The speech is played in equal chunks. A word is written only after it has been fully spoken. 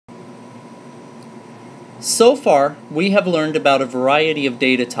So far, we have learned about a variety of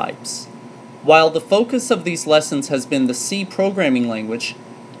data types. While the focus of these lessons has been the C programming language,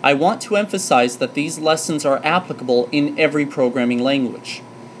 I want to emphasize that these lessons are applicable in every programming language.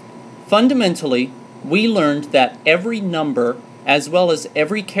 Fundamentally, we learned that every number, as well as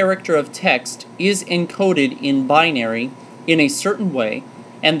every character of text, is encoded in binary in a certain way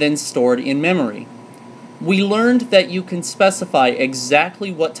and then stored in memory. We learned that you can specify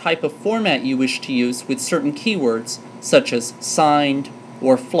exactly what type of format you wish to use with certain keywords, such as signed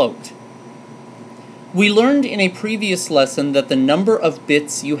or float. We learned in a previous lesson that the number of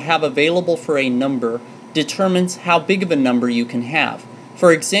bits you have available for a number determines how big of a number you can have.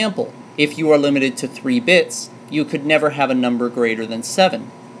 For example, if you are limited to 3 bits, you could never have a number greater than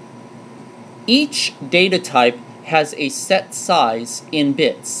 7. Each data type has a set size in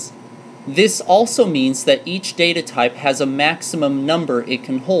bits. This also means that each data type has a maximum number it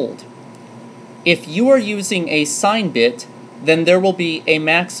can hold. If you are using a sign bit, then there will be a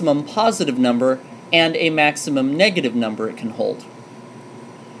maximum positive number and a maximum negative number it can hold.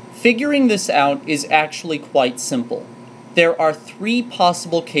 Figuring this out is actually quite simple. There are 3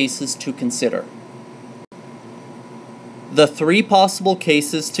 possible cases to consider. The 3 possible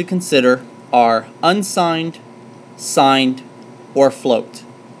cases to consider are unsigned, signed, or float.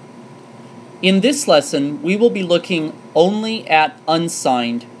 In this lesson, we will be looking only at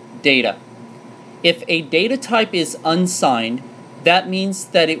unsigned data. If a data type is unsigned, that means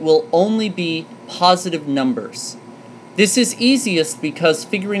that it will only be positive numbers. This is easiest because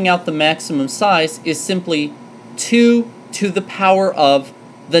figuring out the maximum size is simply 2 to the power of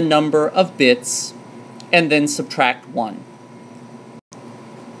the number of bits and then subtract 1.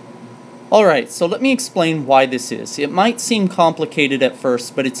 Alright, so let me explain why this is. It might seem complicated at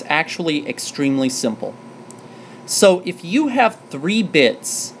first, but it's actually extremely simple. So if you have 3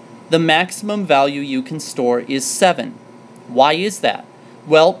 bits, the maximum value you can store is 7. Why is that?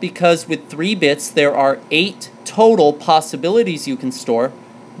 Well, because with 3 bits there are 8 total possibilities you can store,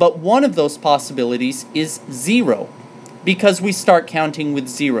 but one of those possibilities is 0, because we start counting with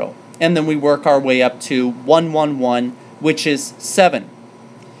 0, and then we work our way up to 111, which is 7.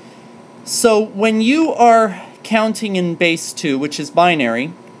 So when you are counting in base 2, which is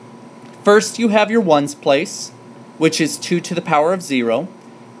binary, first you have your ones place, which is 2 to the power of 0.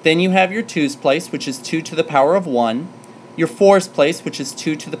 Then you have your twos place, which is 2 to the power of 1. Your fours place, which is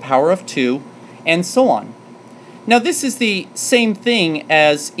 2 to the power of 2, and so on. Now this is the same thing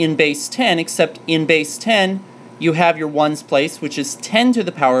as in base 10, except in base 10 you have your ones place, which is 10 to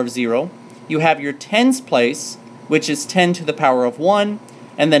the power of 0. You have your tens place, which is 10 to the power of 1.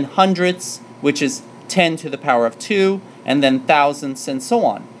 And then hundredths, which is 10 to the power of 2, and then thousandths, and so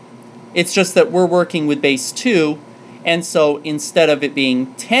on. It's just that we're working with base 2, and so instead of it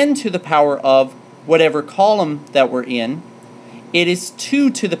being 10 to the power of whatever column that we're in, it is 2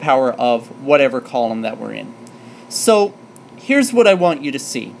 to the power of whatever column that we're in. So here's what I want you to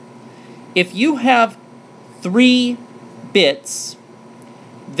see. If you have 3 bits,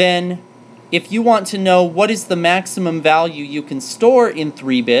 then if you want to know what is the maximum value you can store in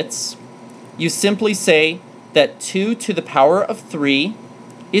 3 bits, you simply say that 2 to the power of 3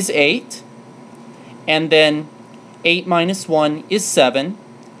 is 8, and then 8 minus 1 is 7,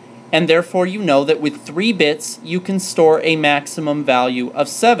 and therefore you know that with 3 bits you can store a maximum value of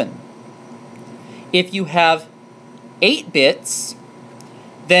 7. If you have 8 bits,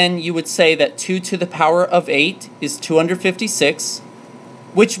 then you would say that 2 to the power of 8 is 256,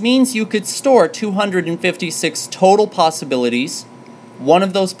 which means you could store 256 total possibilities. One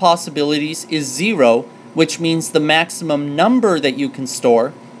of those possibilities is 0, which means the maximum number that you can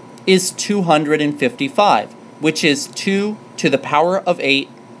store is 255, which is 2 to the power of 8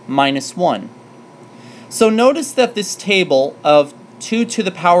 minus 1. So notice that this table of 2 to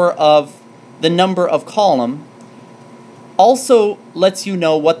the power of the number of column also lets you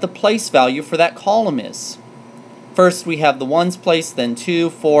know what the place value for that column is. First we have the ones place, then 2,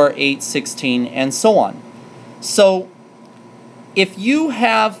 4, 8, 16, and so on. So if you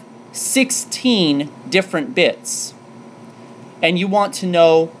have 16 different bits and you want to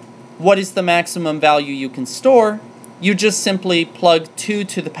know what is the maximum value you can store, you just simply plug 2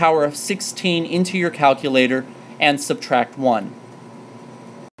 to the power of 16 into your calculator and subtract 1.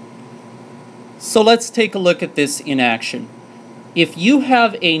 So let's take a look at this in action. If you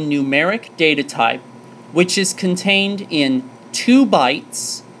have a numeric data type which is contained in 2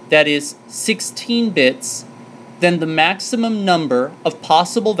 bytes, that is 16 bits, then the maximum number of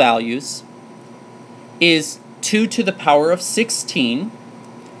possible values is 2 to the power of 16,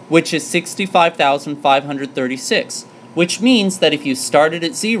 which is 65,536, which means that if you started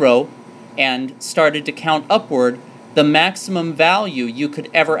at 0, and started to count upward, the maximum value you could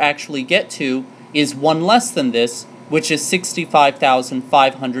ever actually get to is one less than this, which is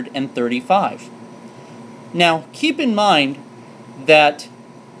 65,535. Now, keep in mind that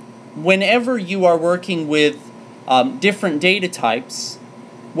whenever you are working with different data types,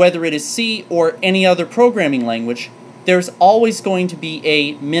 whether it is C or any other programming language, there's always going to be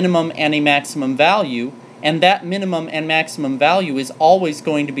a minimum and a maximum value, and that minimum and maximum value is always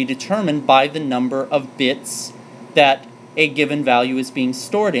going to be determined by the number of bits that a given value is being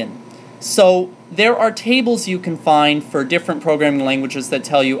stored in. So there are tables you can find for different programming languages that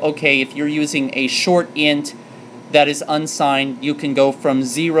tell you, okay, if you're using a short int that is unsigned, you can go from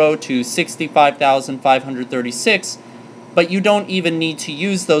 0 to 65,536, but you don't even need to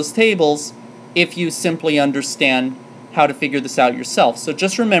use those tables if you simply understand how to figure this out yourself. So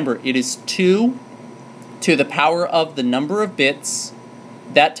just remember, it is 2 to the power of the number of bits.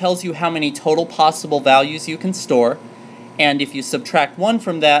 That tells you how many total possible values you can store, and if you subtract 1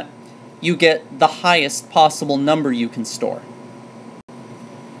 from that, you get the highest possible number you can store.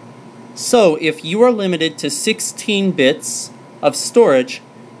 So if you are limited to 16 bits of storage,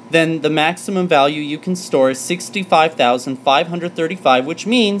 then the maximum value you can store is 65,535, which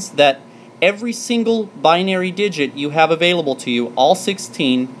means that every single binary digit you have available to you, all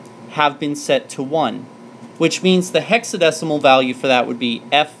 16, have been set to 1, which means the hexadecimal value for that would be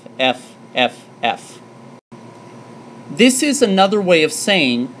FFFF. This is another way of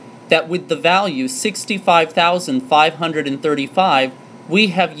saying that with the value 65,535, we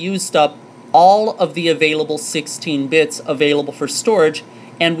have used up all of the available 16 bits available for storage,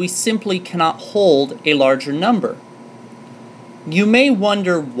 and we simply cannot hold a larger number. You may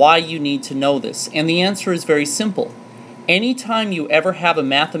wonder why you need to know this, and the answer is very simple. Anytime you ever have a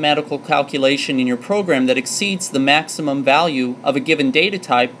mathematical calculation in your program that exceeds the maximum value of a given data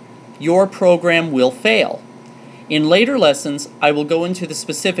type, your program will fail. In later lessons, I will go into the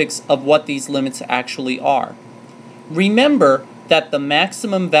specifics of what these limits actually are. Remember that the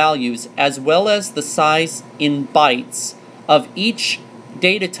maximum values, as well as the size in bytes of each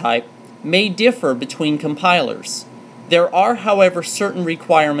data type, may differ between compilers. There are, however, certain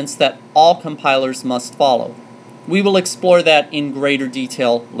requirements that all compilers must follow. We will explore that in greater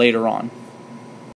detail later on.